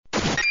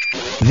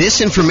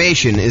This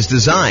information is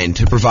designed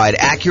to provide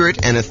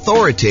accurate and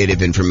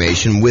authoritative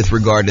information with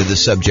regard to the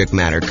subject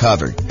matter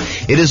covered.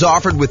 It is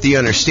offered with the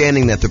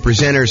understanding that the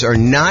presenters are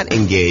not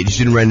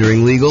engaged in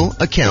rendering legal,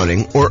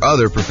 accounting, or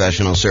other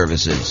professional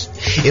services.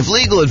 If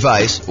legal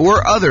advice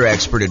or other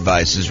expert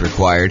advice is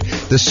required,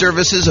 the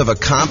services of a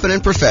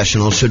competent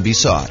professional should be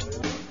sought.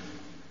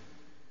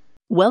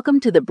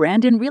 Welcome to the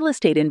Brandon Real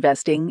Estate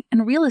Investing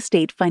and Real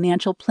Estate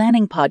Financial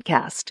Planning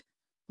Podcast.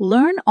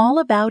 Learn all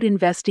about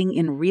investing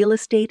in real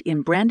estate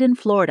in Brandon,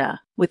 Florida,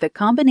 with a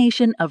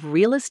combination of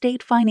real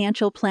estate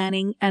financial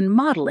planning and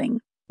modeling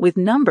with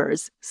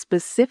numbers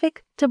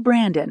specific to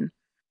Brandon,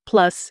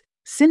 plus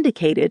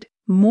syndicated,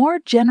 more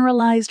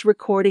generalized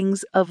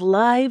recordings of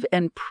live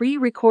and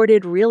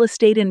pre-recorded real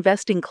estate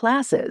investing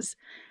classes,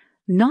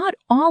 not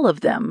all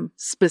of them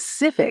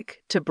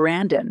specific to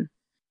Brandon.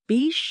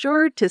 Be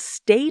sure to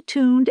stay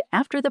tuned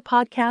after the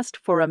podcast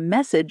for a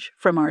message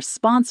from our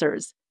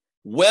sponsors.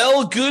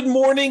 Well, good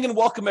morning and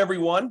welcome,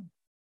 everyone.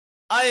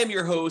 I am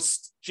your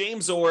host,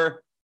 James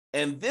Orr,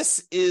 and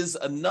this is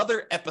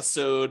another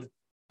episode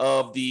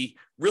of the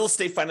Real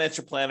Estate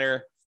Financial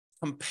Planner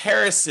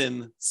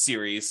comparison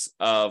series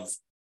of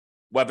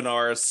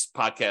webinars,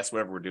 podcasts,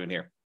 whatever we're doing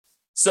here.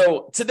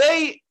 So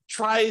today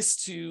tries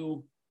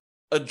to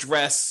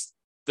address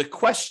the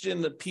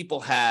question that people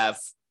have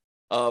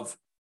of,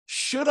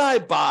 should I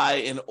buy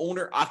an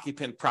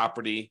owner-occupant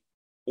property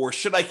or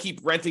should I keep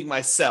renting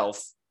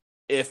myself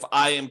if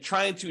I am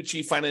trying to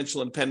achieve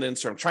financial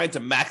independence or I'm trying to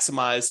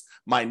maximize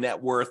my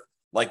net worth?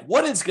 Like,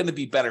 what is going to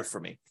be better for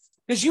me?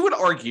 Because you would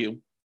argue,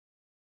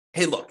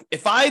 hey, look,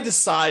 if I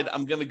decide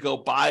I'm going to go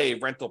buy a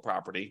rental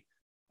property,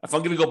 if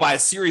I'm going to go buy a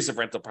series of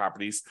rental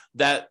properties,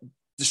 that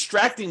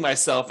distracting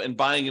myself and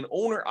buying an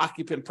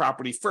owner-occupant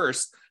property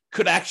first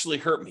could actually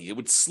hurt me. It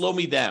would slow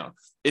me down.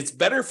 It's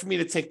better for me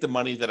to take the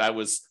money that I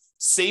was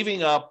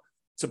saving up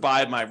to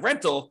buy my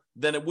rental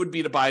than it would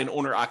be to buy an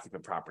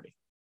owner-occupant property.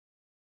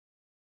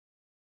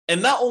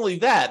 And not only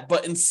that,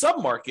 but in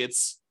some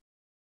markets,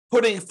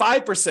 putting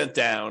 5%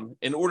 down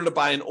in order to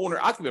buy an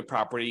owner-occupant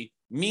property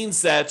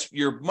means that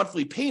your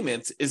monthly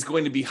payment is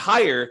going to be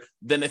higher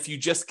than if you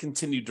just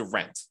continue to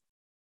rent,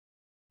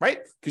 right?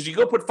 Because you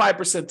go put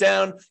 5%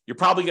 down, you're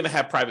probably going to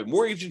have private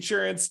mortgage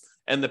insurance,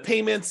 and the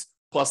payments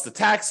plus the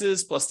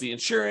taxes plus the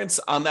insurance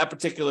on that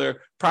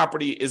particular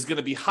property is going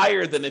to be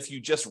higher than if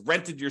you just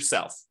rented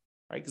yourself,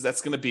 right? Because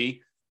that's going to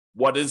be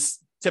what is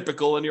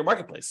typical in your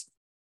marketplace.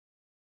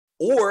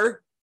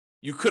 Or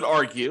you could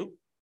argue,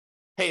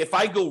 hey, if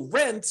I go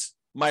rent,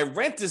 my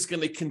rent is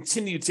going to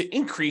continue to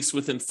increase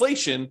with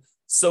inflation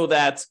so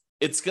that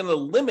it's going to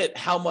limit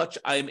how much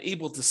I'm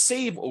able to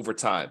save over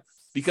time.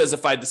 Because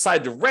if I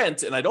decide to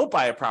rent and I don't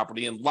buy a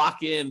property and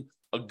lock in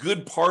a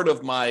good part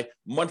of my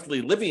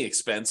monthly living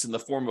expense in the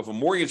form of a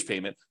mortgage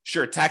payment,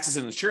 sure, taxes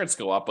and insurance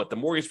go up, but the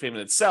mortgage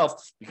payment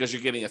itself, because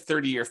you're getting a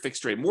 30-year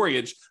fixed rate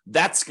mortgage,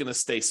 that's going to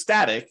stay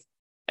static.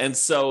 And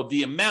so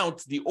the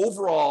amount, the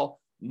overall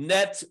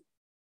net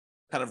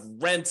kind of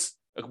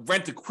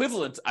rent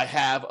equivalent I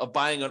have of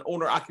buying an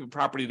owner-occupant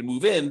property to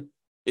move in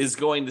is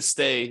going to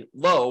stay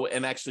low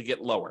and actually get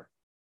lower.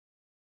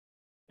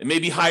 It may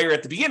be higher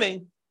at the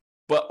beginning,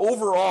 but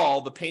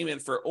overall, the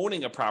payment for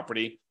owning a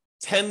property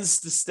tends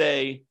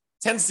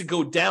to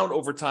go down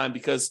over time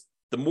because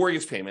the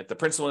mortgage payment, the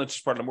principal and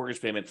interest part of the mortgage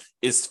payment,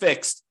 is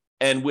fixed.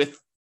 And with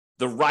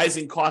the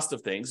rising cost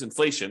of things,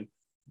 inflation,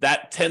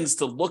 that tends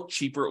to look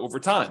cheaper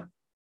over time.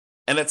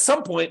 And at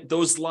some point,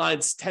 those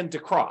lines tend to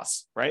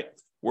cross, right?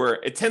 Where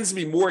it tends to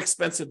be more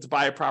expensive to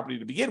buy a property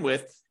to begin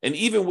with. And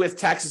even with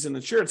taxes and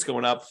insurance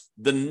going up,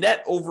 the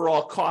net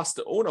overall cost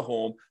to own a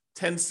home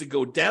tends to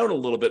go down a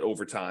little bit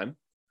over time.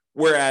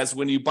 Whereas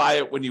when you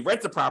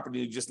rent the property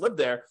and you just live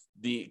there,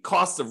 the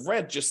cost of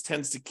rent just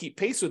tends to keep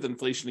pace with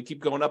inflation and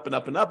keep going up and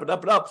up and up and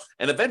up and up.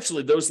 And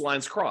eventually those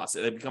lines cross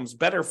and it becomes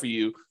better for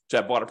you to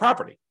have bought a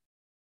property.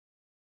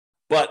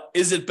 But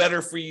is it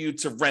better for you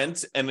to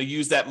rent and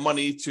use that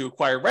money to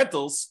acquire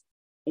rentals?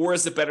 Or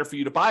is it better for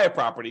you to buy a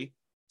property,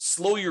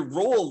 slow your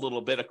roll a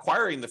little bit,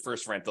 acquiring the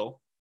first rental,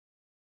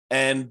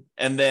 and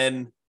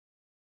then,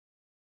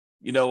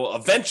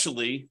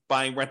 eventually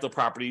buying rental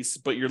properties,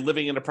 but you're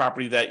living in a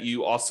property that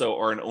you also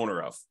are an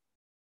owner of?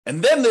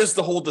 And then there's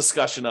the whole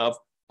discussion of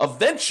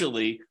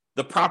eventually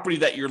the property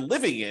that you're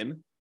living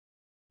in,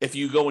 if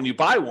you go and you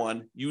buy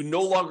one, you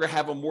no longer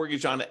have a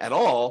mortgage on it at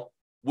all,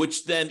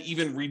 which then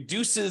even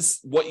reduces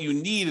what you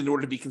need in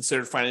order to be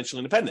considered financially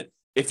independent.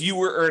 If you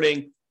were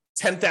earning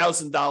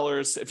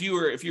 $10,000, if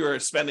you were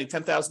spending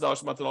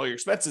 $10,000 a month on all your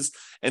expenses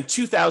and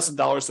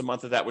 $2,000 a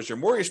month of that was your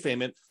mortgage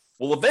payment,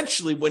 well,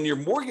 eventually when your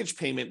mortgage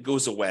payment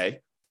goes away,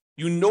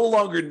 you no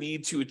longer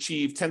need to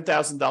achieve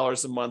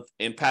 $10,000 a month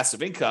in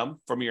passive income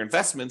from your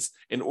investments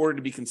in order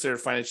to be considered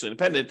financially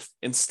independent.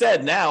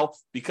 Instead, now,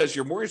 because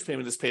your mortgage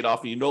payment is paid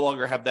off and you no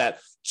longer have that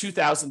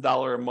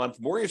 $2,000 a month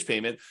mortgage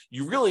payment,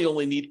 you really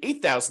only need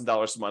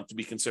 $8,000 a month to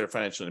be considered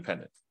financially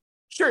independent.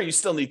 Sure, you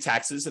still need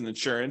taxes and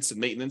insurance and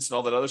maintenance and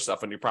all that other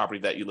stuff on your property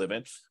that you live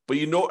in, but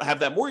you don't have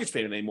that mortgage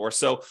payment anymore.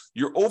 So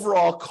your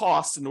overall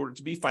cost in order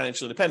to be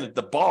financially independent,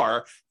 the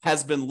bar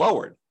has been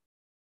lowered.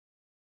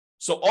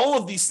 So all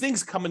of these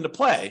things come into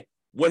play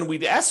when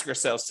we ask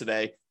ourselves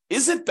today,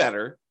 is it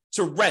better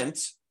to rent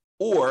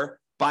or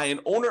buy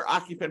an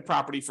owner-occupant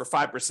property for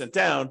 5%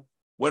 down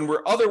when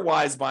we're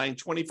otherwise buying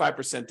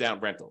 25% down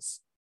rentals?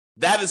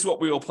 That is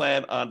what we will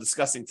plan on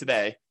discussing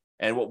today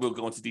and what we'll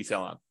go into detail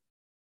on.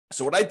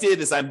 So what I did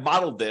is I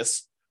modeled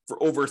this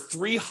for over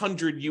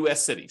 300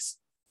 US cities.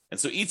 And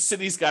so each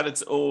city's got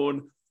its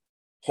own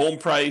home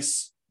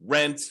price,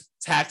 rent,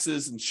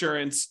 taxes,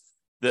 insurance.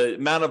 The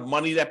amount of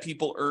money that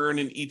people earn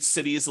in each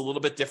city is a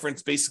little bit different.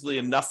 It's basically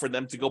enough for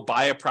them to go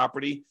buy a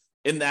property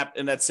in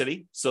that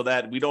city so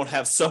that we don't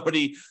have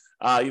somebody,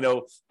 I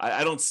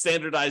don't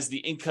standardize the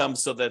income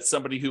so that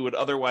somebody who would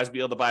otherwise be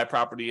able to buy a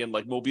property in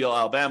like Mobile,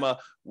 Alabama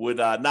would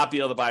not be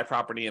able to buy a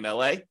property in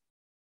LA.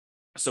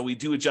 So we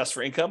do adjust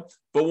for income.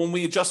 But when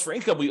we adjust for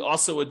income, we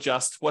also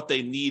adjust what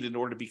they need in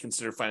order to be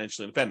considered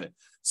financially independent.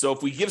 So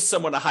if we give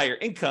someone a higher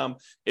income,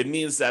 it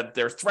means that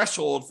their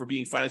threshold for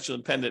being financially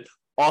independent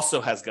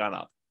also has gone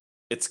up.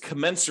 It's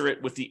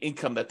commensurate with the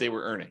income that they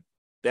were earning.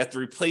 They have to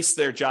replace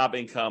their job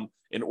income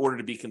in order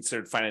to be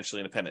considered financially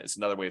independent. It's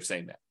another way of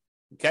saying that.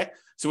 Okay.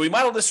 So we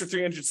modeled this for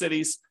 300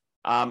 cities,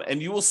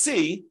 and you will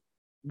see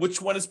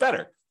which one is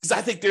better. Because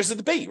I think there's a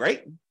debate,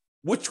 right?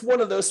 Which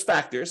one of those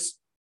factors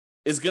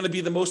is going to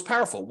be the most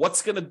powerful?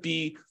 What's going to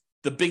be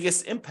the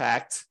biggest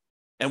impact?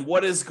 And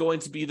what is going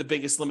to be the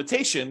biggest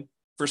limitation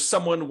for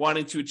someone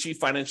wanting to achieve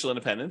financial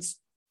independence?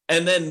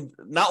 And then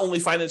not only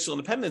financial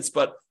independence,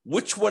 but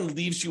which one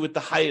leaves you with the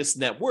highest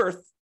net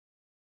worth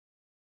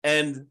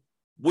and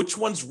which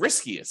one's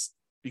riskiest?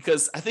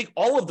 Because I think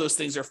all of those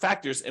things are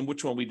factors in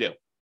which one we do.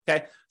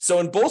 Okay. So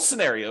in both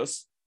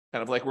scenarios,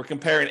 kind of like we're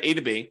comparing A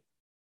to B,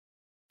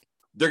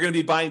 they're going to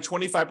be buying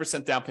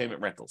 25% down payment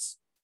rentals.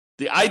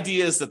 The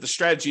idea is that the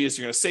strategy is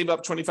you're going to save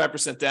up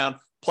 25% down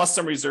plus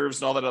some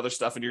reserves and all that other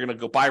stuff, and you're going to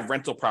go buy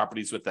rental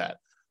properties with that.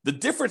 The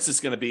difference is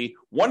going to be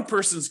one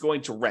person's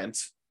going to rent,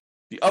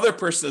 the other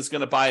person is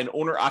going to buy an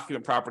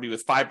owner-occupant property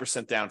with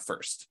 5% down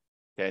first.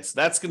 Okay, so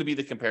that's going to be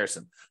the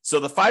comparison.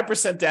 So the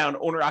 5% down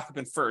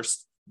owner-occupant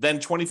first, then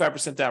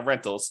 25% down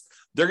rentals,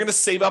 they're going to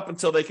save up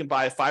until they can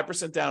buy a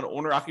 5% down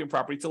owner-occupant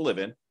property to live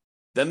in.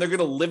 Then they're going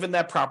to live in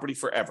that property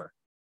forever.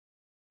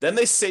 Then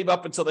they save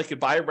up until they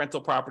could buy a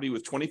rental property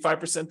with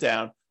 25%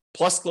 down,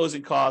 plus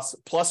closing costs,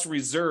 plus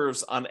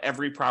reserves on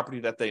every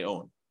property that they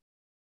own,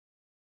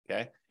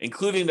 okay,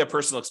 including their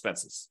personal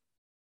expenses.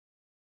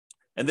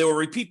 And they will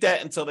repeat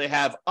that until they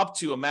have up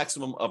to a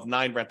maximum of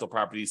 9 rental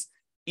properties,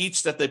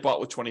 each that they bought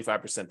with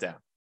 25% down.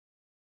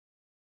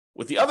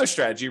 With the other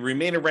strategy,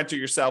 remain a renter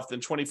yourself,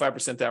 then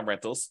 25% down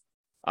rentals,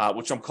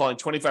 which I'm calling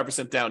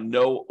 25% down,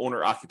 no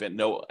owner-occupant,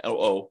 no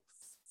OO.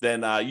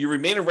 Then you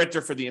remain a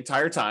renter for the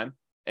entire time,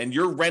 and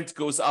your rent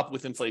goes up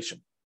with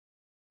inflation,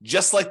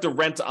 just like the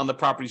rent on the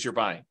properties you're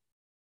buying.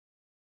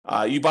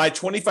 You buy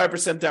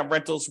 25% down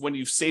rentals when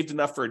you've saved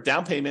enough for a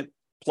down payment,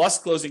 plus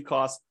closing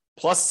costs,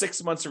 plus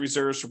 6 months of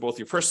reserves for both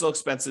your personal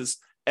expenses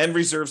and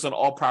reserves on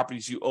all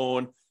properties you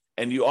own.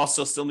 And you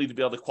also still need to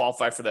be able to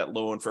qualify for that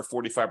loan for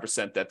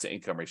 45% debt to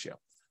income ratio.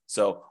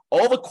 So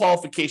all the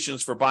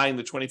qualifications for buying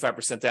the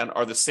 25% down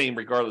are the same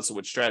regardless of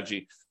which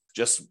strategy.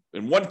 Just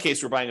in one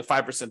case, we're buying a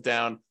 5%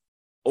 down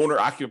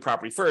owner-occupant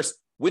property first,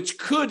 which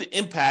could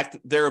impact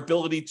their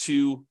ability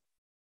to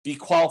be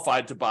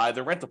qualified to buy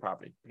the rental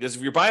property. Because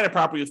if you're buying a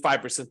property with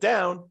 5%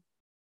 down,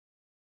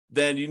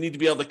 then you need to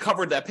be able to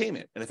cover that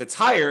payment. And if it's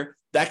higher,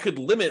 that could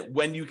limit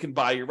when you can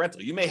buy your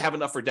rental. You may have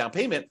enough for down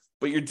payment,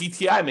 but your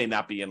DTI may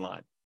not be in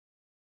line.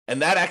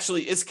 And that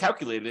actually is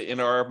calculated in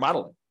our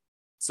modeling.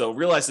 So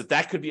realize that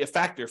that could be a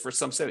factor for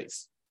some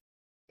cities.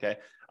 Okay.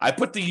 I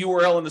put the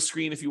URL on the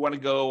screen if you want to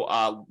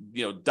go,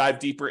 dive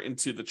deeper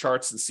into the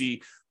charts and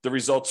see the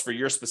results for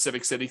your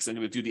specific city, because I'm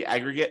going to do the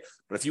aggregate.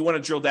 But if you want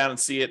to drill down and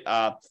see it,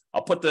 I'll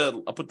put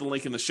the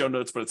link in the show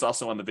notes, but it's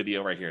also on the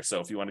video right here. So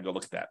if you want to go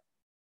look at that.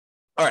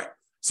 All right.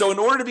 So in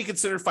order to be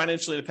considered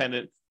financially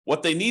independent,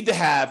 what they need to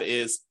have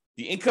is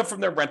the income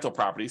from their rental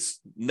properties,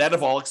 net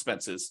of all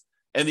expenses,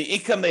 and the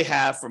income they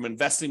have from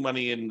investing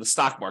money in the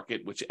stock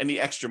market, which any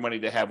extra money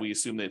they have, we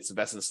assume that it's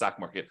invested in the stock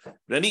market.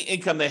 But any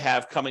income they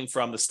have coming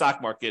from the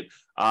stock market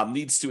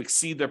needs to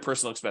exceed their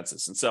personal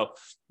expenses. And so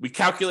we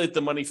calculate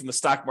the money from the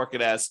stock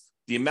market as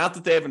the amount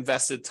that they have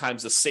invested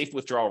times the safe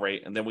withdrawal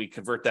rate, and then we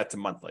convert that to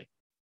monthly.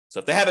 So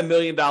if they have $1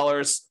 million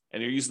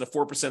and you're using the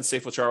 4%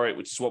 safe withdrawal rate,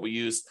 which is what we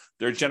use,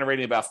 they're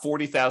generating about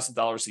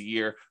 $40,000 a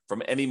year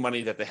from any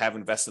money that they have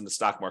invested in the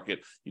stock market.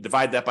 You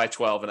divide that by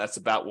 12, and that's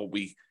about what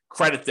we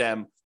credit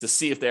them to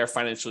see if they are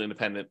financially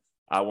independent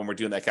when we're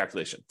doing that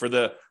calculation. For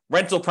the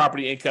rental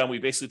property income, we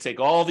basically take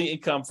all the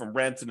income from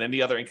rent and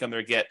any other income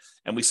they get,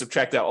 and we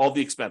subtract out all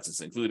the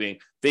expenses, including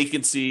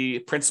vacancy,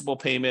 principal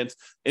payment,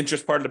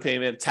 interest part of the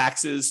payment,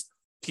 taxes,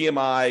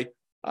 PMI,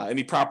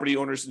 any property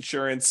owner's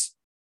insurance,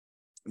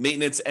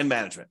 maintenance, and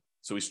management.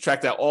 So we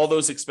subtract out all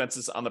those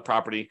expenses on the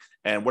property,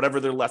 and whatever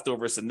they're left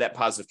over is a net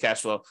positive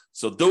cash flow.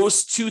 So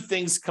those two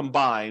things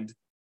combined,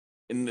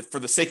 for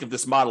the sake of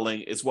this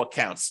modeling, is what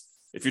counts.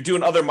 If you're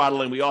doing other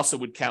modeling, we also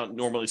would count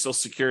normally Social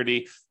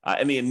Security,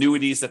 any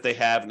annuities that they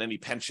have, and any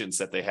pensions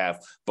that they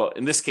have. But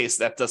in this case,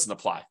 that doesn't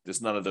apply.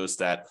 There's none of those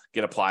that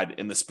get applied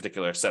in this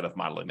particular set of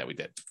modeling that we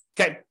did.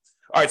 Okay.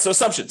 All right. So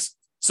assumptions.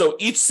 So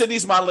each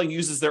city's modeling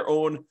uses their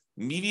own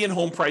median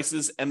home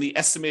prices and the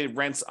estimated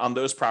rents on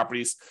those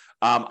properties.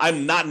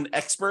 I'm not an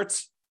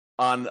expert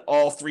on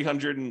all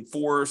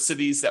 304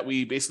 cities that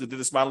we basically did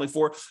this modeling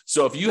for.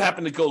 So if you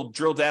happen to go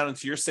drill down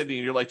into your city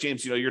and you're like,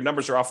 James, your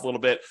numbers are off a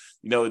little bit,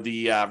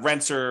 the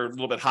rents are a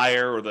little bit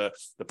higher, or the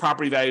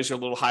property values are a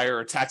little higher,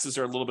 or taxes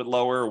are a little bit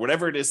lower, or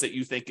whatever it is that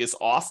you think is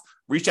off,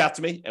 reach out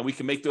to me and we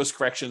can make those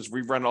corrections,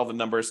 rerun all the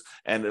numbers,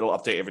 and it'll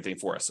update everything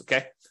for us.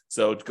 Okay.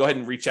 So go ahead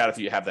and reach out if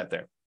you have that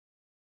there.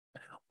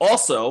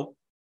 Also,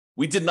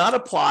 we did not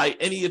apply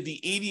any of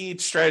the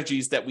 88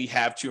 strategies that we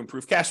have to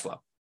improve cash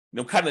flow.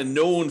 Kind of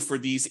known for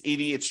these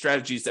 88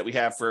 strategies that we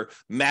have for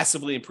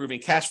massively improving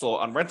cash flow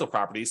on rental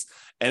properties.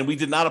 And we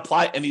did not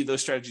apply any of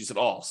those strategies at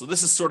all. So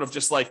this is sort of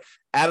just like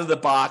out of the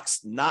box,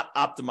 not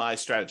optimized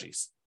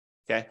strategies.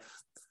 Okay.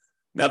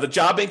 Now the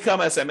job income,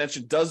 as I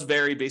mentioned, does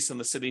vary based on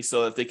the city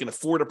so that they can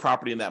afford a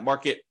property in that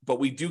market. But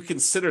we do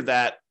consider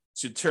that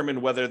to determine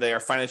whether they are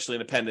financially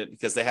independent,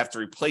 because they have to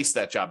replace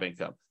that job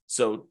income.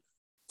 So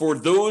for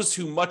those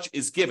who much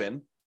is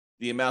given,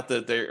 the amount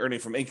that they're earning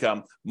from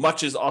income,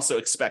 much is also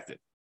expected.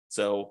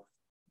 So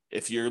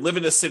if you live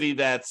in a city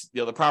that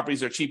the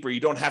properties are cheaper, you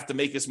don't have to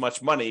make as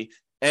much money,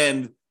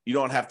 and you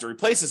don't have to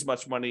replace as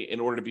much money in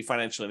order to be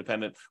financially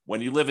independent.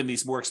 When you live in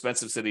these more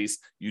expensive cities,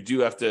 you do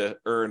have to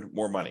earn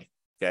more money.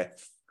 Okay.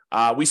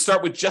 We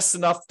start with just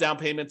enough down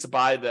payment to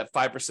buy that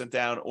 5%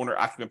 down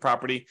owner-occupant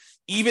property.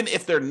 Even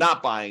if they're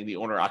not buying the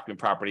owner-occupant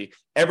property,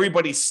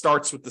 everybody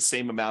starts with the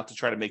same amount to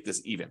try to make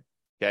this even.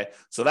 Okay,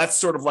 so that's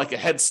sort of like a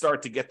head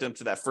start to get them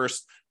to that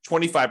first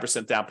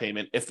 25% down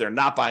payment if they're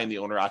not buying the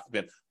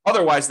owner-occupant.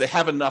 Otherwise, they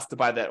have enough to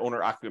buy that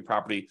owner-occupant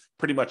property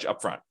pretty much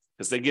upfront,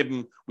 because we give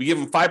them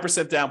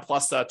 5% down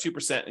plus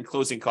 2% in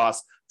closing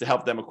costs to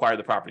help them acquire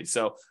the property.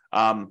 So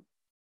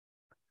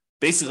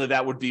basically,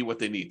 that would be what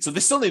they need. So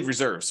they still need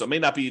reserves. So it may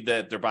not be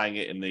that they're buying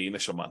it in the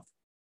initial month.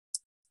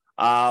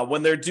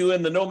 When they're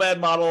doing the nomad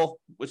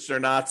model, which they're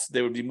not,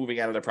 they would be moving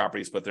out of their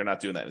properties, but they're not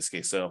doing that in this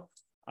case. So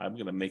I'm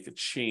going to make a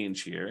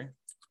change here.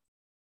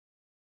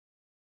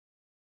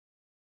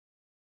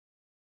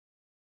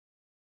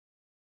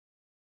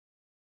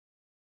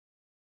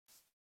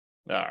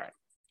 All right.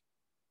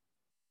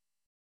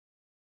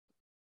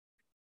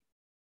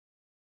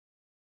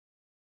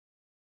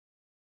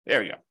 There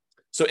we go.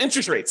 So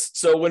interest rates.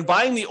 So when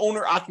buying the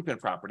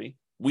owner-occupant property,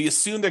 we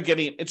assume they're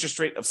getting an interest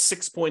rate of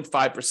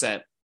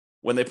 6.5%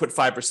 when they put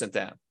 5%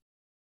 down.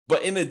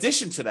 But in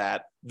addition to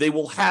that, they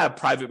will have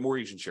private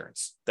mortgage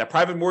insurance. That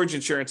private mortgage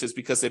insurance is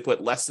because they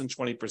put less than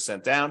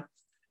 20% down,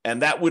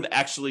 and that would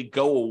actually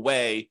go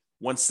away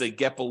once they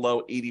get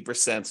below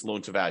 80%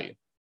 loan to value.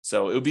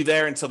 So it would be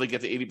there until they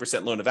get to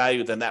 80% loan to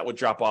value, then that would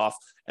drop off,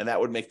 and that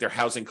would make their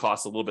housing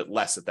costs a little bit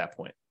less at that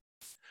point.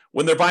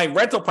 When they're buying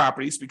rental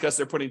properties, because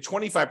they're putting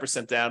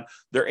 25% down,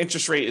 their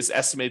interest rate is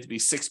estimated to be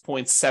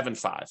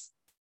 6.75.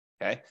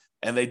 Okay.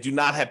 And they do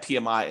not have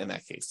PMI in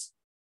that case.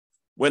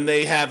 When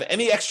they have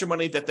any extra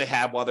money that they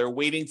have while they're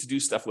waiting to do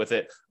stuff with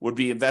it, would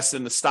be invested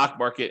in the stock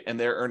market, and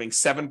they're earning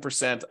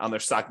 7% on their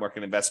stock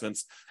market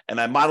investments.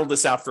 And I modeled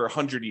this out for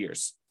 100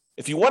 years.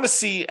 If you want to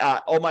see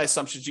all my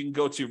assumptions, you can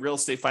go to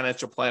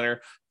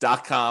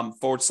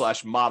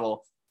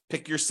realestatefinancialplanner.com/model,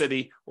 pick your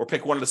city or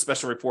pick one of the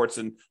special reports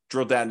and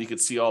drill down. You can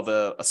see all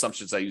the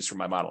assumptions I use for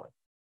my modeling.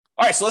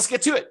 All right, so let's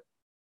get to it.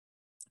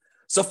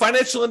 So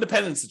financial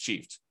independence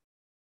achieved.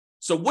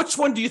 So which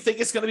one do you think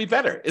is going to be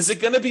better? Is it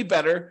going to be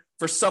better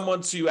for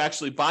someone to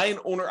actually buy an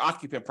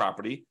owner-occupant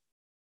property,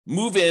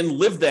 move in,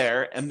 live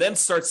there, and then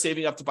start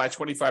saving up to buy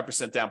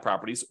 25% down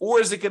properties? Or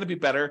is it going to be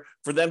better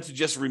for them to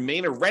just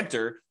remain a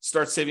renter,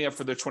 start saving up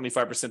for their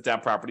 25%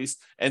 down properties,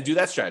 and do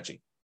that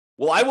strategy?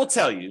 Well, I will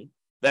tell you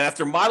that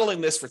after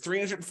modeling this for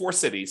 304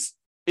 cities,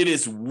 it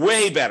is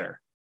way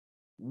better,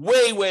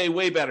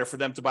 way better for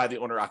them to buy the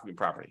owner-occupant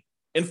property.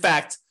 In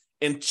fact,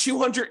 in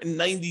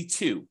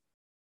 292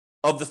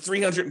 of the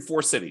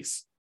 304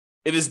 cities,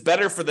 it is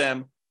better for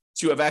them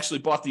to have actually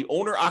bought the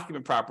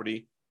owner-occupant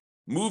property,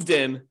 moved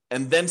in,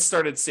 and then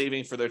started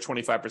saving for their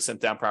 25%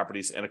 down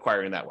properties and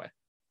acquiring that way.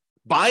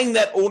 Buying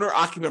that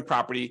owner-occupant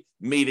property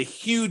made a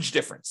huge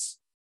difference.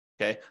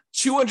 Okay,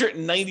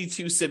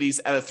 292 cities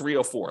out of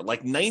 304,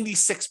 like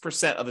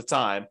 96% of the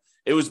time,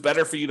 it was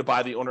better for you to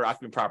buy the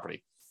owner-occupant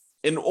property.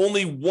 In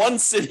only one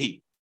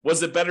city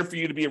was it better for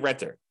you to be a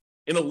renter.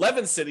 In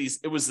 11 cities,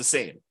 it was the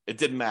same. It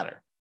didn't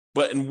matter.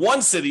 But in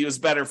one city, it was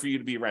better for you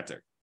to be a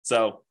renter.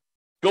 So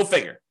go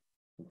figure.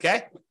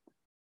 Okay.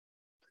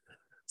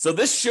 So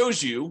this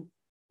shows you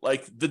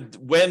like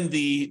when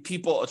the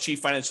people achieve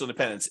financial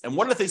independence. And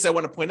one of the things I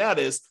want to point out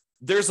is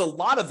there's a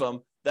lot of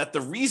them that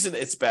the reason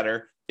it's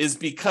better is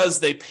because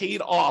they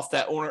paid off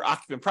that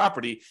owner-occupant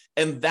property,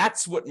 and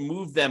that's what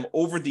moved them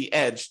over the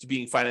edge to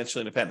being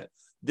financially independent.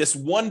 This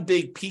one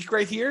big peak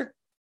right here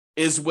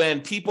is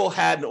when people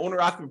had an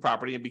owner-occupant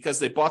property, and because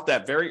they bought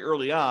that very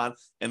early on,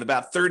 and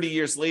about 30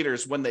 years later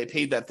is when they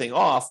paid that thing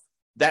off,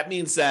 that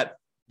means that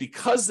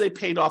because they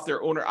paid off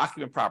their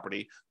owner-occupant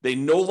property, they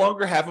no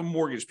longer have a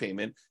mortgage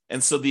payment,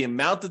 and so the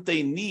amount that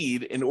they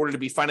need in order to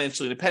be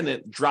financially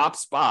independent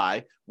drops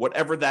by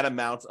whatever that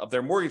amount of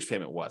their mortgage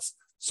payment was.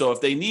 So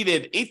if they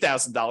needed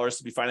 $8,000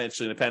 to be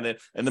financially independent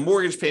and the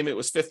mortgage payment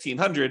was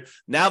 $1,500,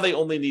 now they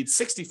only need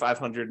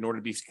 $6,500 in order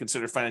to be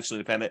considered financially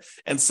independent.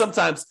 And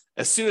sometimes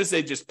as soon as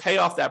they just pay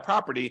off that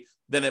property,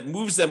 then it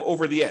moves them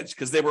over the edge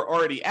because they were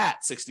already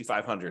at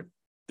 $6,500.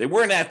 They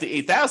weren't at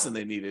the $8,000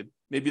 they needed.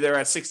 Maybe they're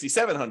at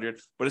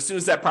 $6,700, but as soon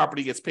as that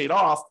property gets paid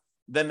off,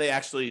 then they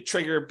actually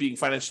trigger being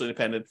financially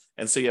independent.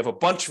 And so you have a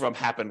bunch of them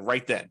happen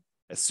right then,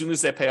 as soon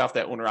as they pay off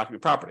that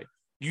owner-occupant property.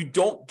 You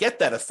don't get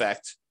that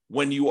effect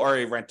when you are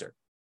a renter.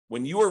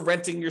 When you are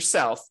renting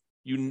yourself,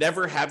 you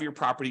never have your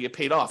property get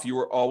paid off. You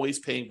are always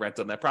paying rent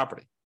on that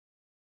property.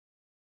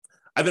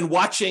 I've been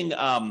watching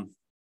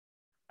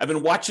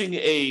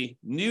a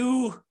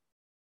new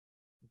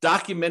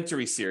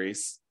documentary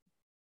series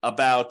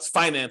about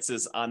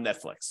finances on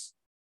Netflix.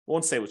 I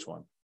won't say which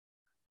one,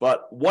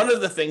 but one of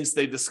the things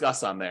they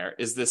discuss on there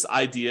is this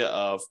idea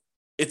of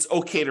it's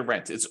okay to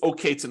rent. It's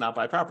okay to not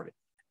buy property.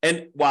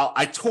 And while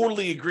I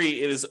totally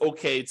agree it is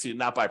okay to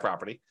not buy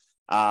property,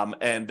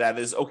 and that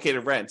is okay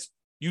to rent,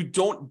 you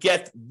don't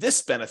get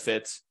this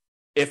benefit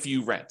if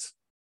you rent.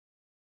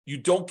 You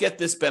don't get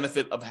this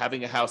benefit of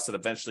having a house that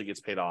eventually gets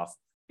paid off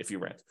if you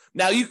rent.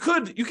 Now, you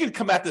could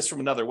come at this from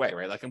another way,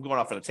 right? Like I'm going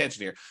off on a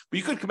tangent here, but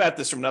you could come at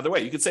this from another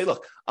way. You could say,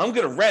 look, I'm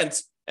going to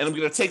rent and I'm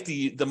going to take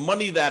the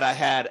money that I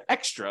had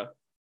extra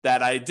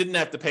that I didn't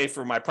have to pay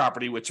for my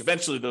property, which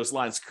eventually those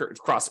lines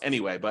cross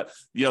anyway. But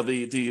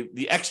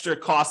the extra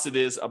cost it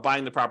is of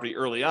buying the property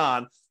early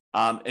on,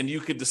 and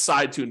you could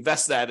decide to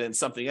invest that in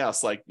something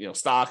else like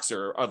stocks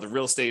or other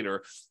real estate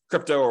or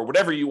crypto or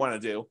whatever you want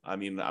to do. I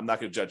mean, I'm not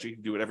going to judge you. You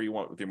can do whatever you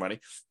want with your money.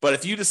 But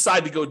if you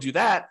decide to go do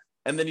that,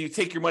 and then you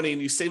take your money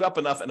and you save up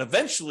enough, and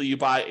eventually you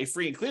buy a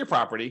free and clear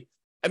property,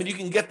 I mean, you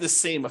can get the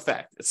same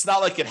effect. It's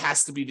not like it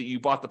has to be that you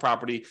bought the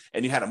property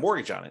and you had a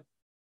mortgage on it.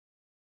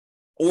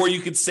 Or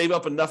you could save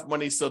up enough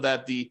money so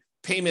that the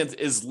payment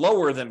is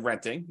lower than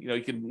renting.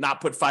 You can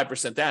not put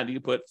 5% down. You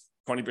can put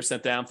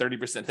 20% down,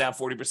 30% down,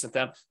 40%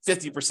 down,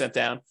 50%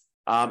 down,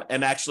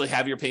 and actually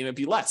have your payment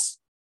be less.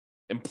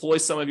 Employ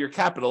some of your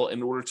capital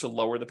in order to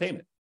lower the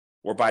payment,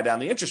 or buy down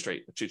the interest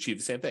rate to achieve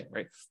the same thing,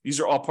 right? These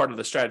are all part of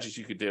the strategies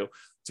you could do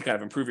to kind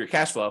of improve your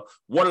cash flow.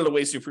 One of the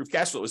ways to improve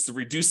cash flow is to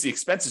reduce the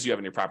expenses you have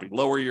in your property,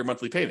 lower your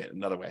monthly payment,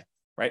 another way,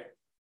 right?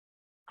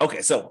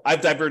 Okay, so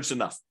I've diverged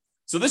enough.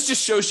 So this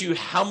just shows you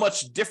how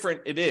much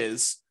different it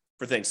is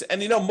for things.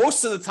 And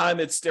most of the time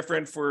it's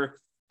different for,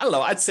 I don't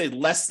know, I'd say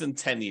less than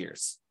 10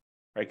 years,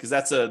 right? Because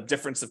that's a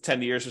difference of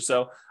 10 years or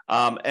so.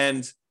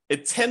 And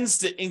it tends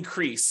to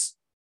increase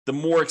the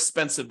more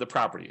expensive the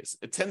property is.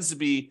 It tends to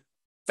be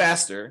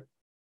faster,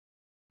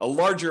 a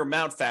larger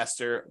amount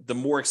faster, the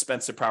more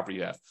expensive property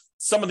you have.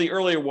 Some of the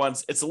earlier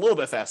ones, it's a little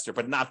bit faster,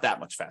 but not that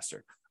much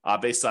faster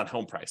based on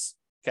home price,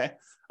 okay?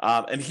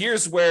 And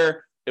here's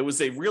where it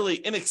was a really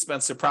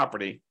inexpensive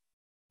property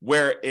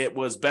where it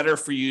was better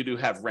for you to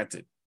have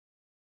rented.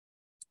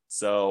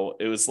 So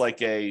it was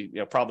like a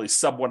probably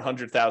sub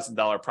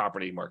 $100,000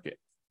 property market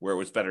where it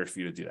was better for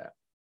you to do that.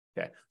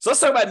 Okay, so let's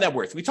talk about net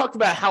worth. We talked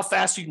about how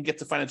fast you can get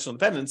to financial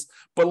independence,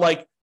 but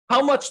like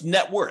how much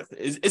net worth?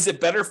 Is it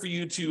better for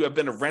you to have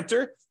been a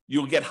renter?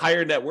 You'll get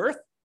higher net worth?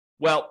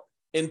 Well,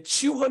 in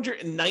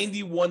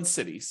 291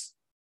 cities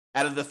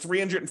out of the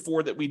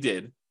 304 that we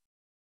did,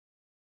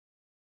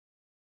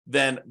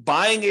 then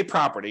buying a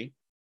property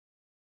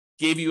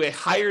gave you a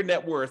higher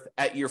net worth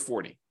at year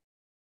 40.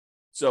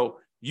 So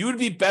you would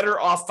be better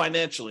off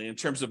financially in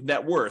terms of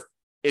net worth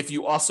if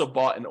you also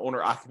bought an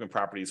owner-occupant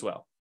property as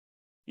well.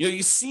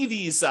 You see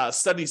these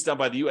studies done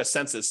by the U.S.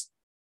 Census,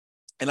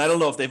 and I don't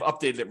know if they've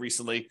updated it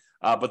recently,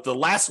 but the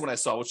last one I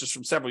saw, which is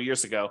from several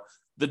years ago,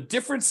 the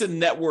difference in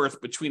net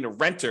worth between a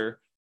renter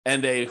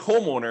and a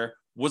homeowner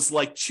was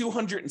like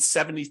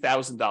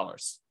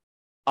 $270,000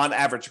 on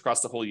average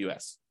across the whole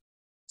U.S.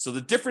 So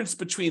the difference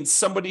between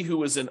somebody who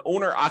was an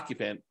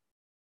owner-occupant,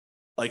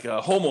 like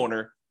a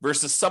homeowner,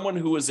 versus someone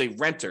who was a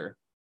renter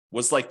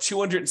was like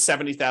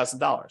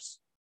 $270,000.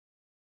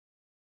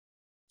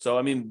 So,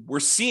 I mean,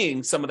 we're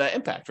seeing some of that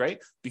impact, right?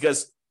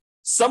 Because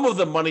some of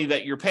the money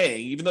that you're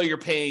paying, even though you're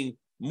paying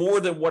more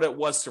than what it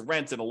was to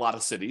rent in a lot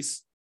of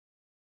cities,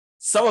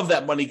 some of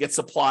that money gets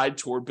applied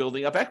toward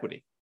building up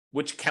equity,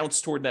 which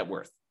counts toward net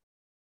worth,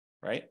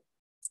 right?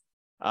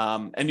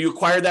 And you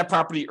acquired that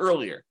property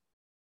earlier.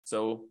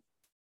 So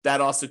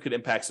that also could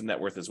impact some net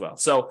worth as well.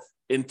 So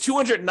in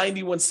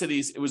 291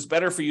 cities, it was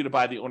better for you to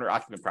buy the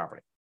owner-occupant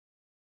property.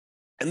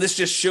 And this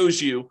just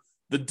shows you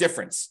the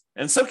difference.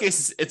 And in some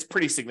cases, it's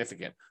pretty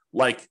significant,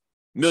 like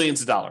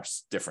millions of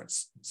dollars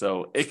difference.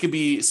 So it could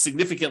be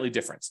significantly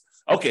different.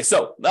 Okay,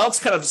 so now let's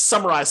kind of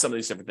summarize some of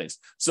these different things.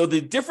 So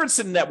the difference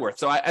in net worth.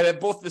 So I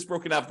have both this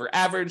broken out for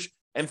average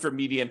and for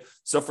median.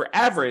 So for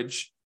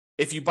average,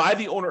 if you buy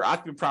the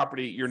owner-occupant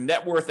property, your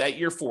net worth at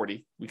year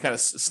 40, we kind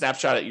of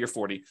snapshot at year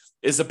 40,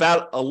 is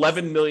about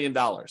 $11 million.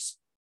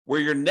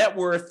 Where your net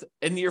worth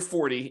in year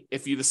 40,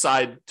 if you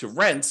decide to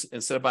rent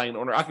instead of buying an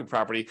owner-occupant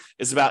property,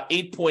 is about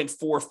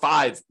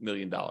 $8.45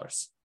 million.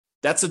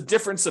 That's a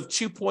difference of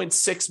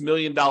 $2.6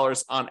 million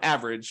on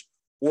average,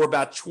 or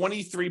about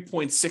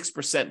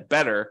 23.6%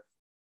 better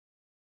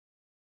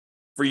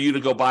for you to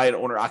go buy an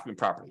owner-occupant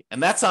property.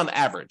 And that's on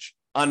average.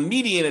 On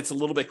median, it's a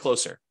little bit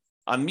closer.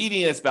 On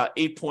median, it's about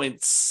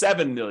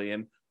 8.7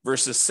 million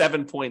versus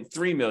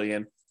 7.3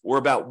 million, or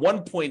about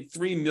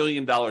 $1.3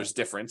 million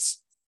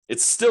difference.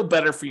 It's still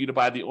better for you to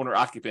buy the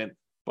owner-occupant,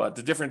 but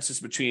the difference is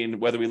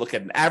between whether we look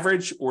at an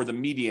average or the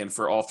median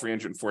for all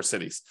 304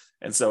 cities.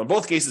 And so in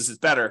both cases, it's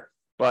better,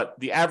 but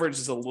the average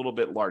is a little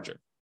bit larger.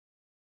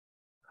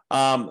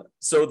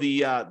 So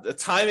the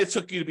time it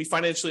took you to be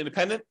financially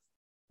independent,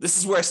 this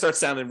is where I start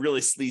sounding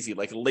really sleazy,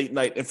 like a late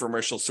night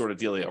infomercial sort of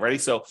dealio. Ready?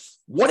 So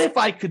what if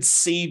I could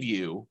save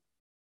you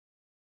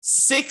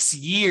 6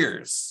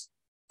 years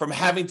from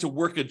having to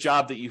work a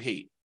job that you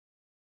hate?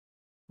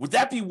 Would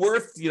that be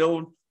worth,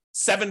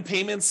 7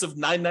 payments of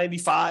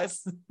 $995?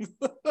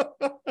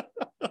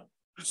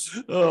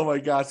 Oh my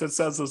gosh, that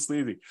sounds so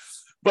sleazy.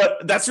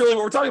 But that's really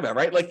what we're talking about,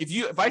 right? Like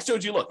if I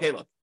showed you, look,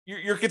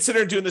 you're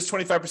considering doing this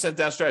 25%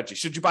 down strategy.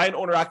 Should you buy an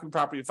owner-occupant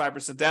property at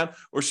 5% down,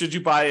 or should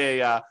you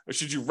or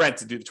should you rent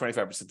to do the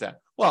 25% down?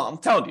 Well, I'm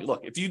telling you,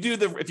 look, if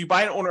you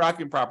buy an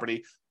owner-occupant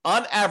property,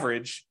 on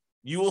average,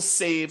 you will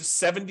save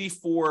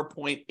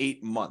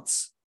 74.8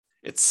 months.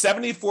 It's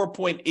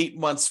 74.8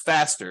 months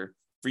faster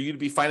for you to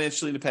be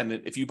financially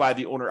independent if you buy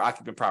the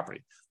owner-occupant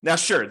property. Now,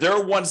 sure, there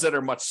are ones that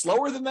are much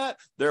slower than that.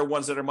 There are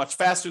ones that are much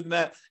faster than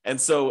that. And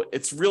so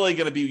it's really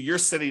going to be your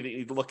city that you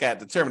need to look at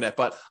and determine that.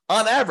 But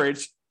on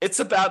average, it's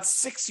about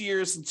 6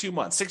 years and 2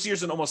 months, 6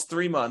 years and almost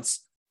 3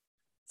 months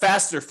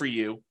faster for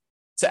you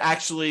to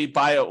actually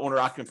buy an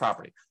owner-occupant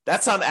property.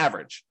 That's on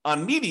average.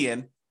 On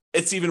median,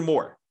 it's even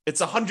more.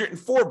 It's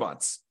 104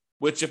 months.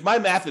 Which, if my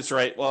math is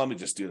right, well, let me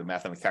just do the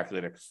math on the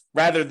calculator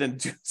rather than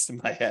do this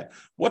in my head.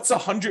 What's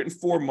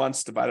 104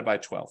 months divided by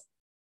 12?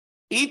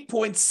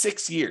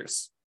 8.6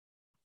 years.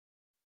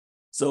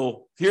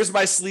 So here's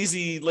my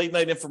sleazy late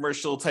night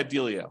infomercial type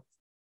dealio.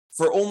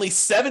 For only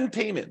 7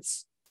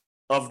 payments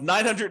of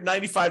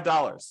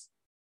 $995,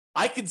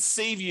 I could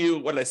save you,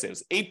 what did I say? It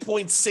was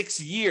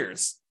 8.6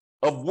 years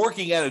of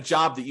working at a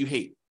job that you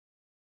hate,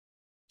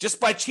 just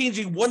by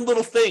changing one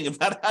little thing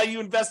about how you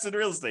invest in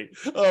real estate.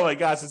 Oh my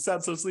gosh, it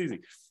sounds so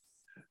sleazy.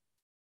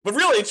 But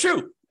really, it's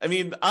true. I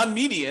mean, on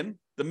median,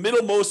 the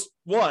middlemost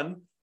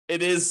one,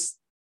 it is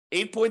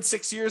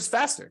 8.6 years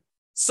faster.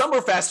 Some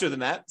are faster than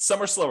that.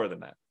 Some are slower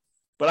than that.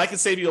 But I can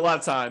save you a lot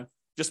of time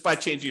just by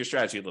changing your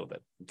strategy a little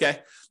bit, okay?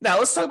 Now,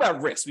 let's talk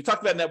about risk. We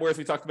talked about net worth.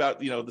 We talked about,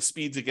 the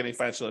speeds of getting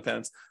financial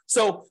independence.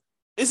 So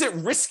is it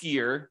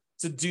riskier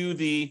to do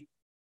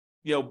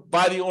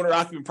buy the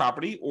owner-occupant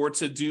property or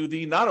to do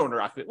the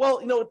non-owner-occupant?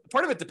 Well,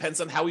 part of it depends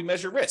on how we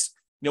measure risk.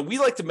 We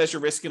like to measure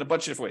risk in a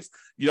bunch of different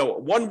ways.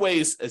 One way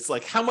is it's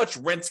like how much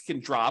rent can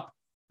drop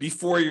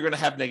before you're going to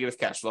have negative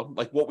cash flow,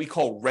 like what we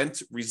call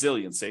rent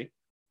resiliency,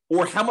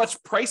 or how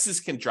much prices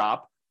can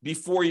drop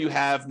before you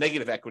have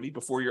negative equity,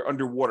 before you're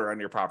underwater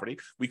on your property.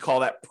 We call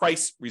that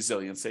price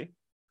resiliency.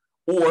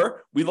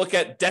 Or we look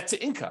at debt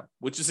to income,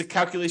 which is a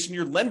calculation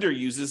your lender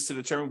uses to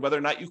determine whether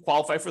or not you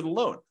qualify for the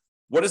loan.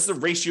 What is the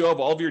ratio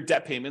of all of your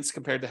debt payments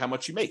compared to how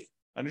much you make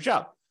on your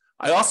job?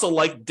 I also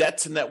like debt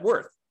to net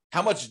worth,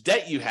 how much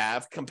debt you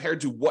have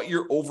compared to what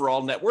your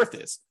overall net worth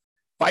is.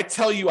 If I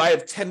tell you I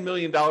have $10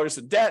 million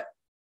in debt,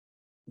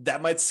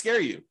 that might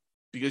scare you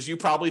because you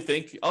probably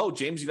think, oh,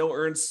 James,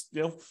 earns,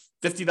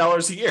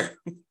 $50 a year.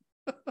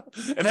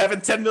 And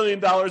having $10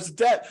 million in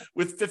debt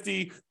with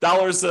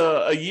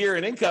 $50 a year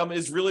in income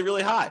is really,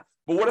 really high.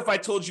 But what if I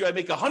told you I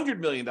make $100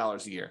 million a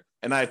year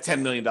and I have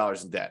 $10 million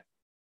in debt?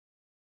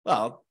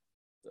 Well,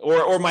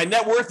 or my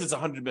net worth is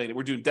 $100 million.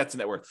 We're doing debt to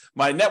net worth.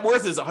 My net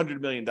worth is $100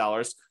 million,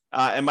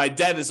 and my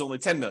debt is only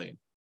 $10 million.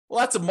 Well,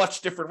 that's a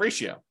much different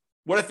ratio.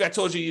 What if I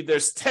told you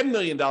there's $10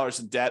 million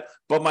in debt,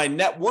 but my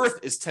net worth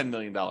is $10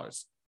 million?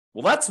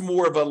 Well, that's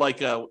more of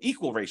a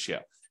equal ratio.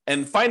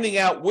 And finding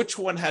out which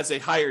one has a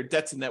higher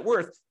debt to net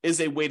worth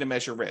is a way to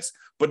measure risk.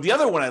 But the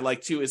other one I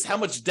like too is how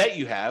much debt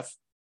you have,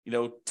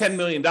 $10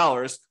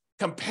 million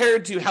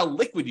compared to how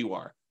liquid you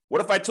are. What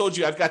if I told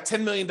you I've got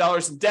 $10 million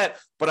in debt,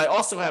 but I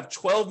also have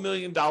 $12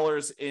 million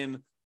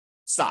in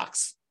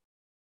stocks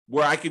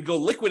where I could go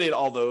liquidate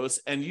all those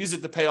and use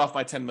it to pay off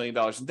my $10 million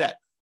in debt?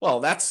 Well,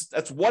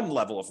 that's one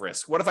level of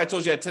risk. What if I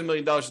told you I had $10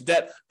 million in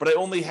debt, but I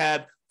only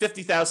had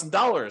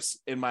 $50,000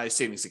 in my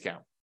savings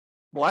account?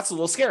 Well, that's a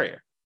little scarier,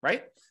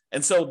 right?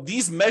 And so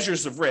these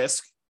measures of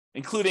risk,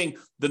 including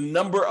the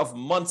number of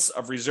months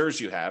of reserves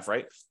you have,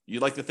 right?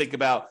 You like to think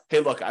about, hey,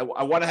 look, I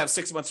want to have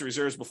 6 months of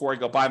reserves before I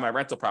go buy my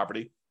rental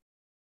property.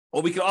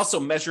 Well, we can also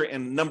measure it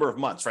in number of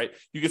months, right?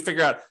 You can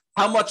figure out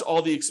how much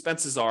all the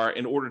expenses are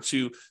in order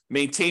to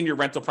maintain your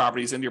rental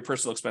properties and your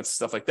personal expenses,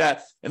 stuff like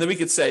that. And then we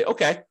could say,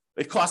 okay,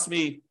 it cost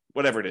me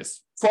whatever it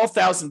is,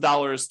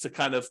 $12,000 to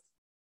kind of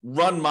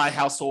run my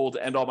household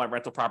and all my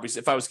rental properties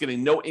if I was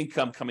getting no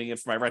income coming in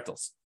from my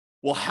rentals.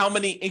 Well, how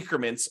many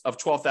increments of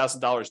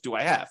 $12,000 do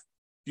I have?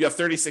 If you have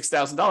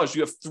 $36,000,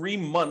 you have 3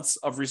 months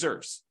of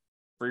reserves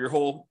for your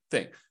whole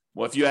thing.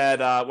 Well, if you had,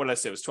 what did I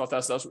say? It was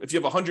 $12,000. If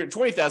you have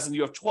 $120,000,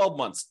 you have 12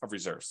 months of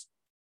reserves.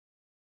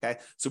 Okay.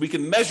 So we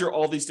can measure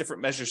all these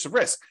different measures of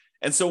risk.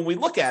 And so when we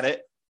look at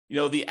it,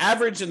 the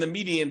average and the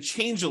median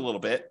change a little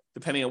bit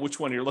depending on which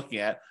one you're looking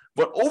at.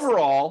 But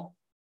overall,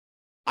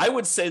 I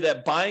would say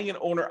that buying an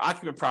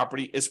owner-occupant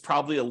property is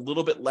probably a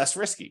little bit less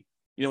risky.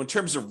 In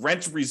terms of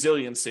rent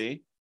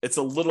resiliency, it's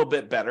a little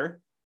bit better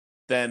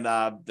than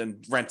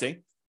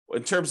renting.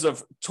 In terms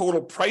of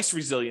total price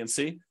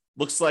resiliency,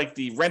 looks like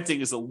the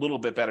renting is a little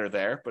bit better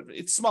there, but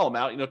it's a small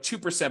amount,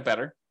 2%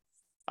 better.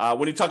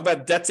 When you talk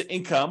about debt to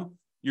income,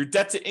 your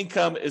debt to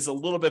income is a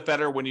little bit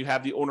better when you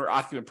have the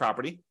owner-occupant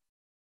property.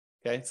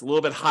 Okay, it's a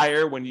little bit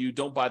higher when you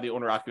don't buy the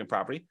owner-occupant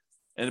property.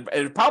 And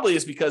it probably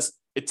is because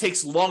it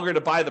takes longer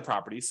to buy the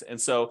properties. And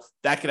so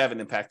that could have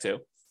an impact too.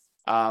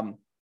 And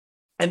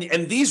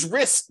these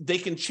risks, they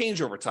can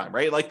change over time,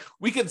 right? Like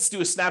we could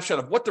do a snapshot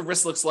of what the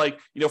risk looks like,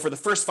 for the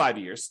first 5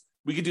 years.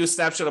 We could do a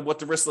snapshot of what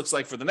the risk looks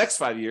like for the next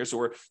 5 years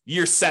or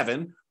year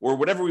 7 or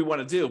whatever we want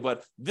to do.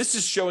 But this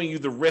is showing you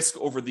the risk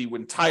over the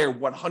entire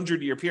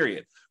 100-year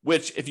period,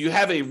 which if you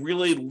have a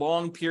really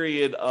long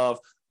period of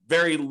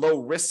very low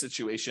risk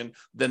situation,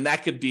 then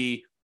that could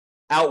be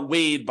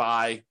outweighed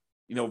by,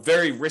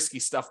 very risky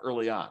stuff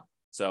early on.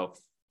 So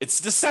it's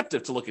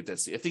deceptive to look at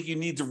this. I think you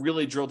need to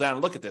really drill down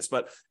and look at this,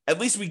 but at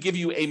least we give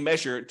you a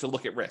measure to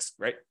look at risk,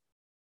 right?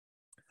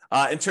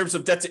 In terms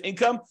of debt to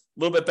income, a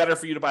little bit better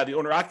for you to buy the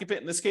owner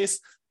occupant in this case.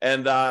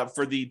 And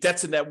for the debt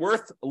to net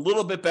worth, a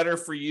little bit better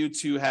for you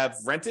to have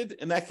rented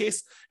in that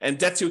case. And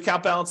debt to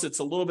account balance, it's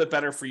a little bit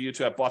better for you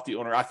to have bought the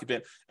owner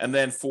occupant. And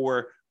then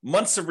for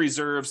months of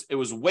reserves, it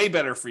was way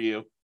better for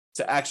you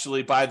to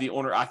actually buy the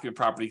owner occupant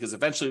property because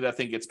eventually that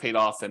thing gets paid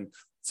off and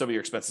some of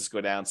your expenses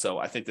go down. So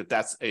I think that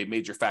that's a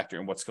major factor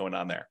in what's going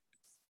on there.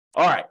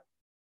 All right.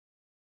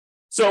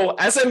 So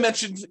as I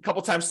mentioned a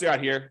couple times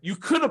throughout here, you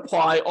could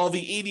apply all the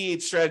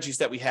 88 strategies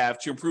that we have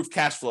to improve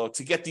cash flow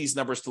to get these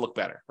numbers to look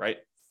better, right?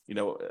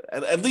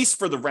 At least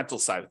for the rental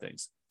side of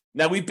things.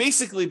 Now, we've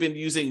basically been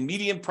using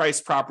median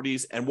price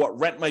properties and what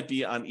rent might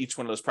be on each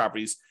one of those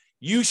properties.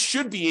 You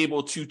should be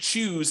able to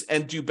choose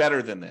and do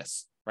better than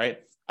this, right?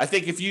 I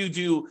think if you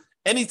do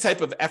any type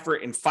of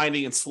effort in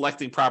finding and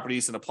selecting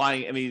properties and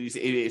applying any of these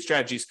 88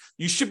 strategies,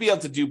 you should be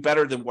able to do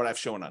better than what I've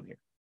shown on here.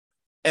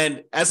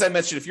 And as I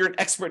mentioned, if you're an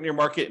expert in your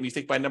market and you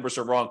think my numbers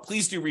are wrong,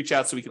 please do reach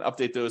out so we can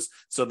update those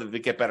so that they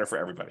get better for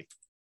everybody.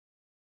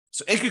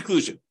 So in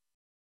conclusion,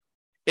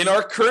 in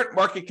our current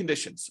market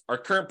conditions, our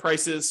current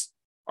prices,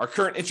 our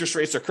current interest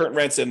rates, our current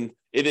rents, and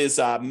it is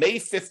May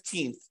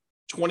 15th,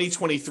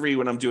 2023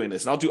 when I'm doing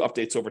this, and I'll do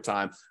updates over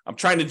time. I'm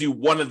trying to do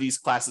one of these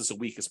classes a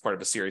week as part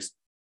of a series.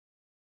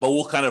 But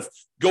we'll kind of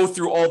go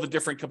through all the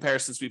different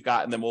comparisons we've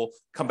got, and then we'll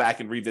come back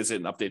and revisit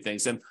and update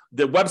things. And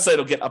the website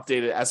will get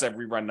updated as I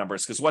rerun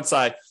numbers, because once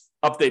I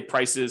update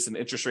prices and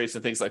interest rates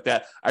and things like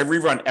that, I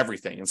rerun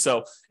everything. And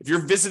so if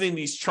you're visiting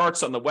these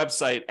charts on the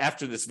website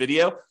after this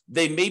video,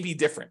 they may be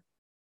different.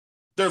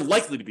 They're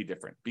likely to be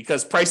different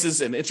because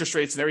prices and interest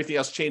rates and everything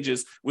else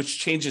changes, which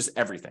changes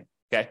everything.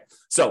 Okay.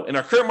 So in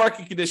our current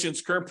market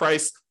conditions, current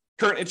price,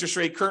 current interest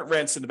rate, current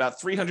rents in about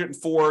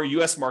 304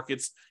 US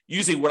markets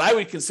using what I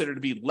would consider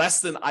to be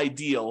less than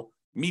ideal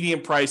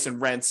median price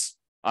and rents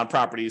on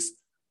properties,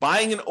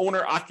 buying an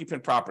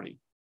owner-occupant property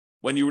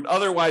when you would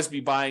otherwise be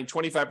buying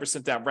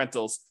 25% down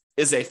rentals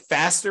is a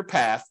faster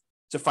path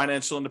to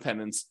financial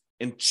independence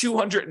in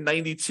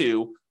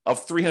 292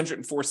 of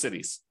 304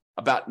 cities,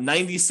 about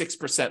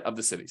 96% of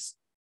the cities.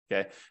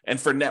 Okay. And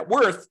for net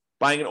worth,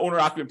 buying an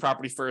owner-occupant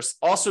property first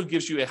also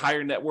gives you a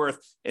higher net worth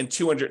in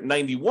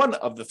 291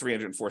 of the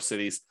 304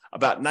 cities,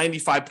 about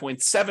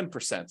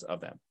 95.7%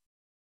 of them.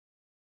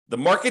 The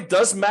market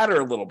does matter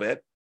a little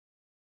bit,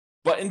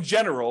 but in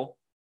general,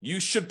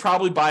 you should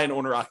probably buy an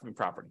owner-occupant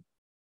property.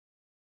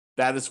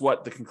 That is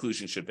what the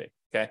conclusion should be,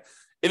 okay?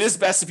 It is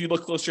best if you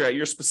look closer at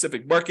your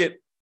specific market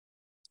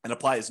and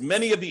apply as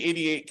many of the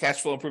 88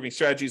 cash flow improving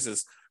strategies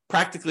as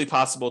practically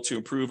possible to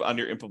improve on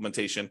your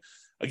implementation.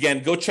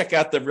 Again, go check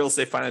out the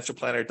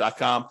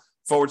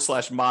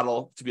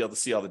realestateFinancialPlanner.com/model to be able to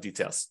see all the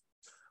details.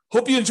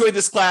 Hope you enjoyed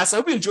this class. I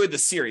hope you enjoyed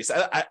this series.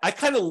 I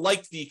kind of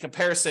like the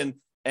comparison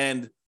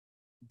and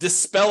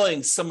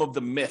dispelling some of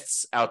the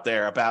myths out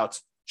there about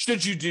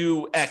should you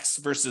do X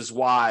versus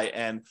Y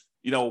and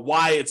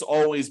why it's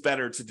always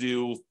better to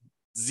do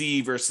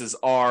Z versus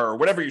R or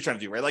whatever you're trying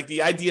to do, right? Like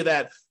the idea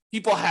that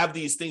people have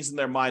these things in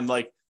their mind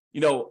like,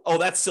 oh,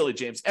 that's silly,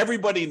 James.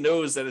 Everybody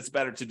knows that it's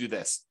better to do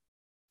this.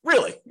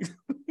 Really?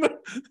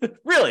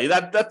 Really?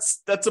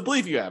 That's a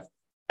belief you have.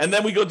 And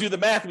then we go do the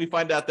math and we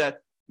find out that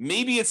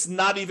maybe it's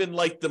not even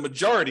like the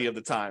majority of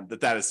the time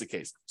that is the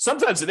case.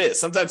 Sometimes it is.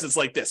 Sometimes it's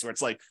like this, where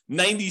it's like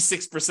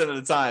 96% of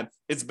the time,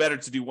 it's better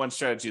to do one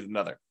strategy than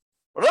another.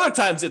 But other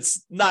times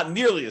it's not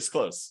nearly as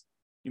close.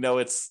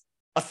 It's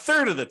a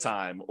third of the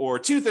time, or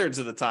 2/3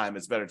 of the time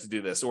it's better to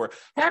do this, or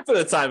half of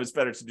the time it's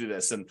better to do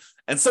this.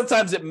 And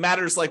sometimes it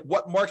matters like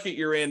what market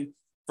you're in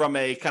from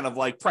a kind of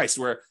like price,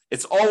 where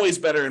it's always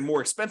better in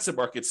more expensive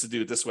markets to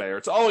do it this way, or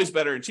it's always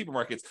better in cheaper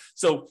markets.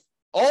 So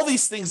all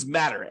these things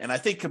matter. And I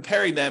think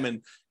comparing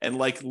them and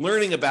like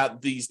learning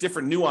about these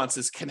different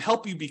nuances can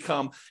help you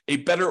become a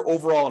better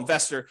overall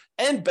investor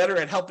and better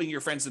at helping your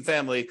friends and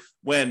family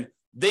when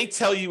they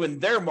tell you in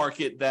their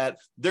market that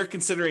they're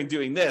considering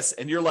doing this.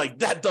 And you're like,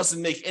 that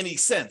doesn't make any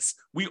sense.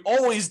 We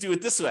always do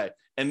it this way.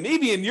 And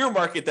maybe in your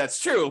market, that's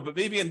true, but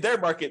maybe in their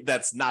market,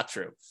 that's not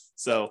true.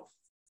 So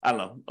I don't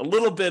know, a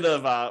little bit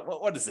of,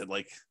 what is it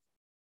like?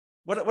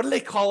 What do they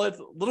call it?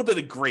 A little bit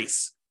of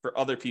grace for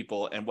other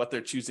people and what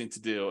they're choosing to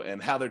do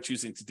and how they're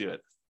choosing to do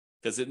it.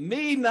 Because it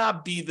may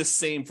not be the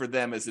same for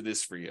them as it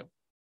is for you.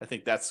 I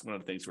think that's one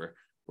of the things we're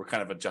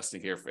kind of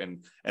adjusting here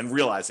and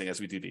realizing as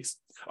we do these.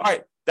 All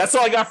right, that's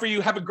all I got for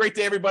you. Have a great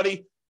day,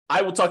 everybody.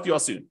 I will talk to you all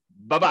soon.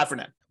 Bye-bye for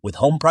now. With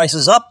home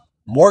prices up,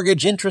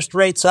 mortgage interest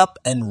rates up,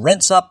 and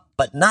rents up,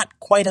 but not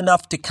quite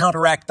enough to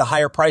counteract the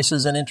higher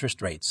prices and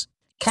interest rates,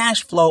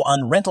 cash flow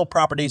on rental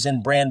properties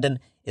in Brandon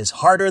is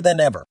harder than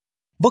ever.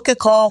 Book a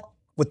call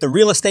with the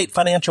Real Estate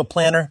Financial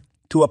Planner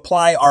to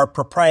apply our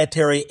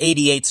proprietary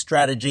 88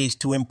 strategies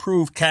to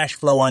improve cash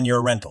flow on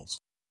your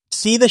rentals.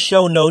 See the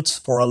show notes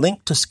for a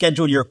link to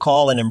schedule your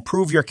call and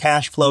improve your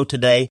cash flow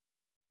today.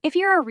 If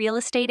you're a real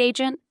estate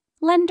agent,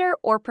 lender,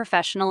 or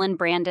professional in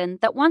Brandon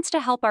that wants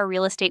to help our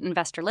real estate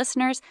investor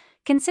listeners,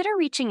 consider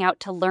reaching out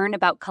to learn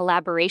about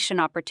collaboration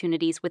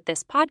opportunities with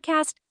this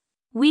podcast.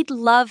 We'd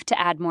love to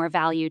add more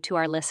value to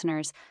our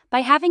listeners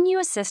by having you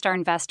assist our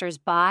investors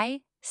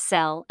buy,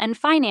 sell, and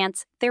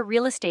finance their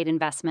real estate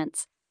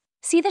investments.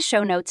 See the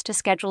show notes to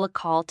schedule a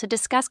call to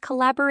discuss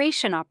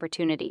collaboration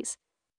opportunities.